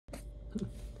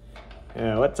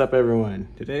What's up everyone?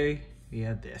 Today we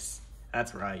have this.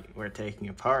 That's right, we're taking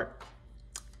apart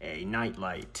a night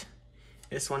light.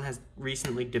 This one has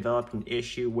recently developed an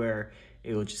issue where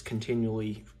it will just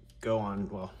continually go on,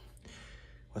 well,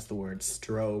 what's the word,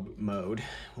 strobe mode,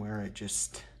 where it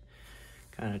just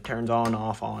kind of turns on,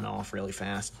 off really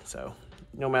fast. So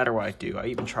no matter what I do, I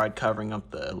even tried covering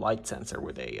up the light sensor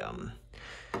with a,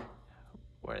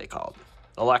 what are they called?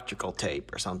 Electrical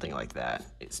tape or something like that.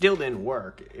 It still didn't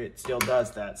work. It still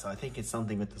does that, so I think it's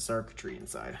something with the circuitry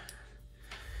inside.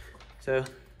 So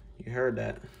you heard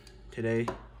that. Today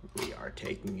we are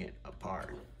taking it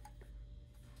apart.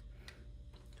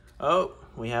 Oh,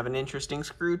 we have an interesting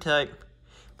screw type,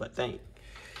 but thank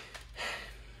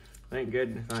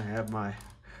goodness I have my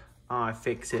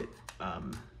iFixit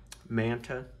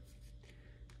Manta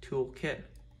toolkit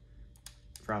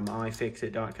from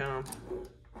ifixit.com.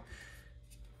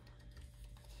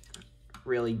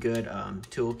 Really good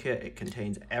toolkit. It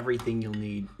contains everything you'll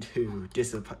need to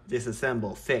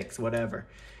disassemble, fix, whatever.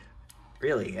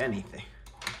 Really, anything.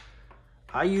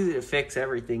 I use it to fix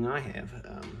everything I have,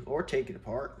 or take it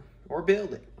apart, or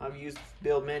build it. I've used it to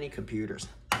build many computers.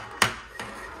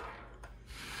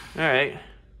 Alright,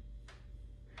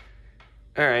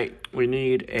 we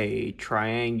need a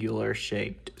triangular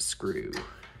shaped screw.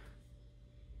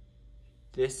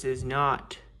 This is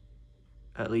not,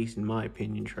 at least in my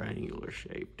opinion, triangular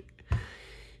shaped.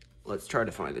 Let's try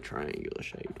to find the triangular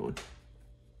shaped one.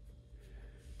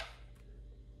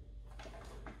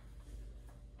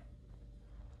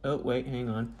 Oh, wait, hang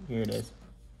on. Here it is.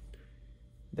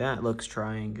 That looks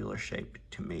triangular shaped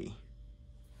to me.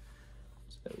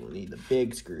 So we'll need the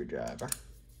big screwdriver.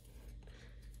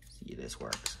 See if this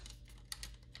works.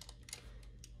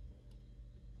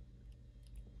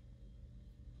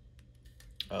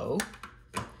 Oh.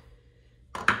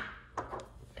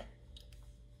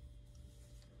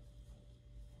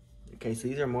 Okay, so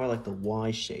these are more like the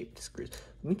Y-shaped screws.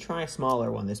 Let me try a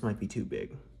smaller one. This might be too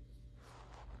big.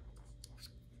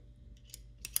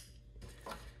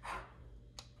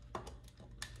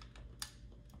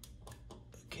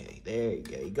 Okay, there you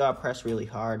go. You gotta press really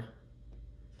hard.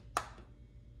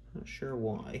 Not sure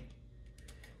why.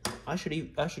 I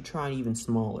should try an even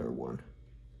smaller one.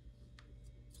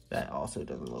 That also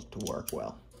doesn't look to work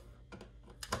well.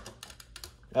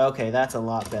 Okay, that's a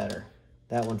lot better.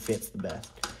 That one fits the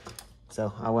best.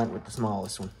 So I went with the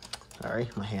smallest one. Sorry,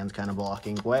 my hand's kind of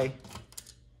blocking away.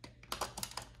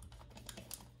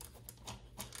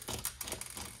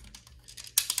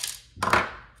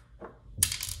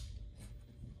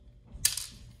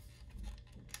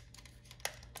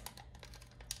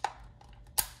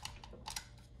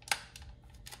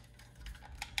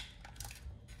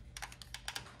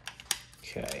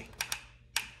 Okay.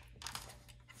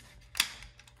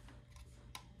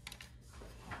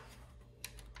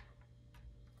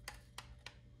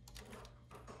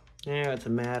 Now it's a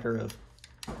matter of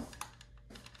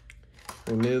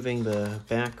removing the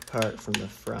back part from the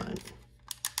front.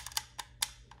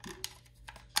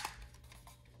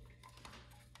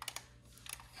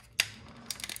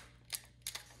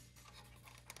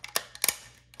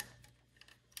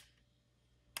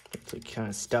 It's like kind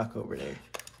of stuck over there.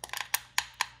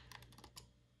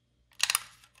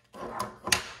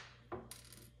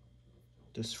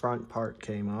 This front part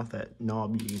came off. That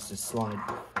knob you used to slide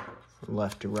from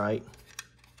left to right.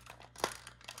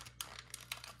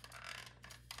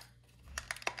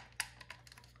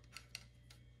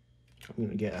 I'm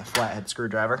gonna get a flathead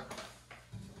screwdriver.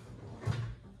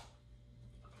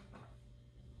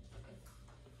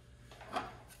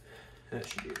 That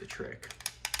should do the trick.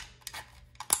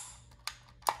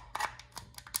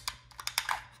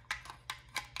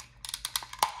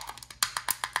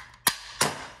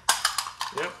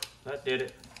 Yep, that did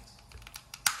it.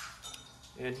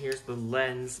 And here's the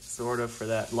lens, sort of, for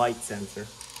that light sensor.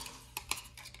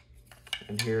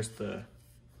 And here's the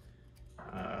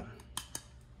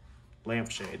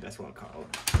lampshade, that's what I'll call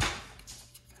it.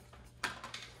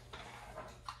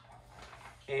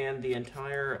 And the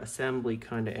entire assembly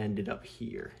kind of ended up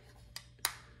here.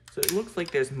 So it looks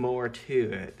like there's more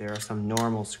to it. There are some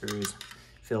normal screws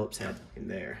Phillips had in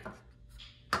there.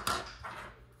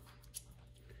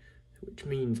 Which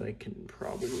means I can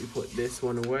probably put this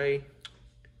one away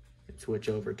and switch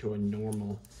over to a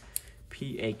normal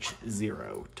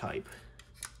PH0 type.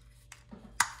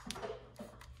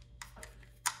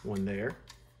 One there.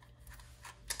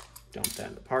 Dump that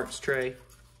in the parts tray.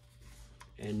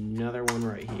 And another one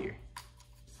right here.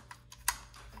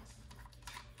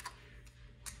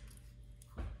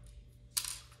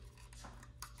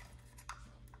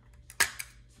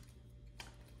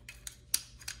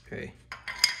 Okay.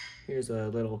 Here's a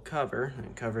little cover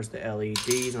that covers the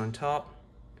LEDs on top.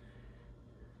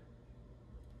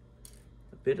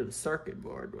 A bit of the circuit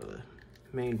board where the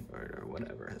main board or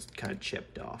whatever has kind of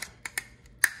chipped off.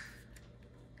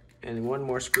 And one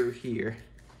more screw here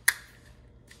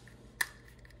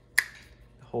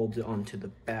holds it onto the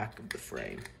back of the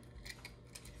frame.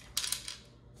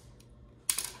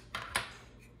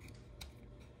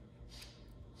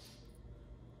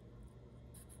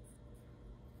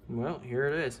 Well, here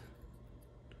it is.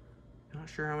 Not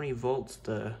sure how many volts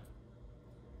the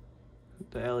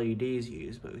LEDs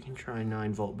use, but we can try a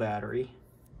 9-volt battery.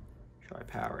 Try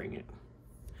powering it.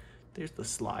 There's the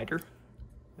slider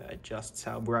that adjusts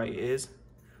how bright it is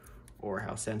or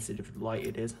how sensitive to light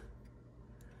it is.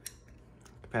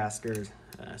 Capacitors,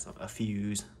 a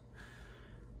fuse,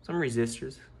 some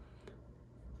resistors.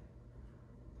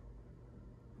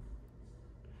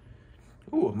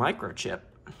 Ooh, a microchip.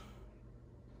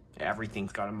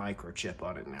 Everything's got a microchip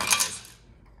on it nowadays.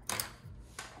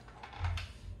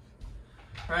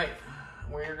 Right,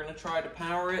 we're gonna try to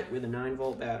power it with a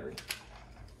 9-volt battery.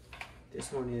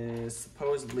 This one is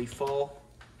supposedly full.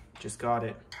 Just got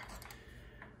it.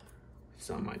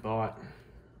 Some I bought.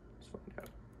 Let's find out.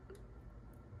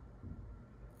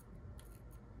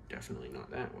 Definitely not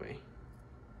that way.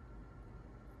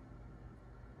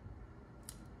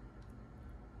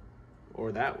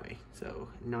 Or that way. So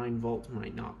 9 volts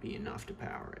might not be enough to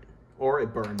power it. Or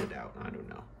it burned it out, I don't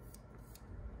know.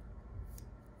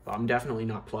 But I'm definitely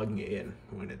not plugging it in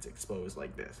when it's exposed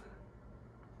like this.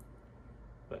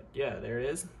 But yeah, there it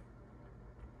is.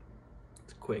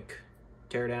 It's a quick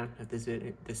teardown of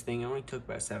this thing. Only took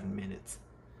about 7 minutes.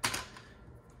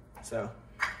 So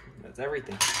that's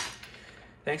everything.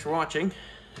 Thanks for watching.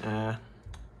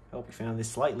 Hope you found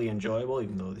this slightly enjoyable,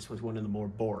 even though this was one of the more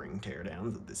boring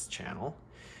teardowns of this channel.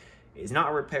 It's not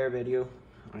a repair video.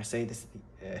 When I say this,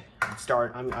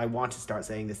 I want to start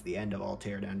saying this at the end of all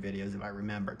teardown videos if I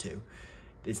remember to.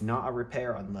 It's not a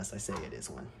repair unless I say it is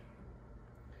one.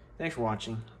 Thanks for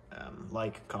watching.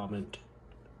 Like, comment,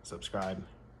 subscribe,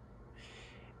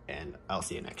 and I'll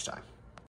see you next time.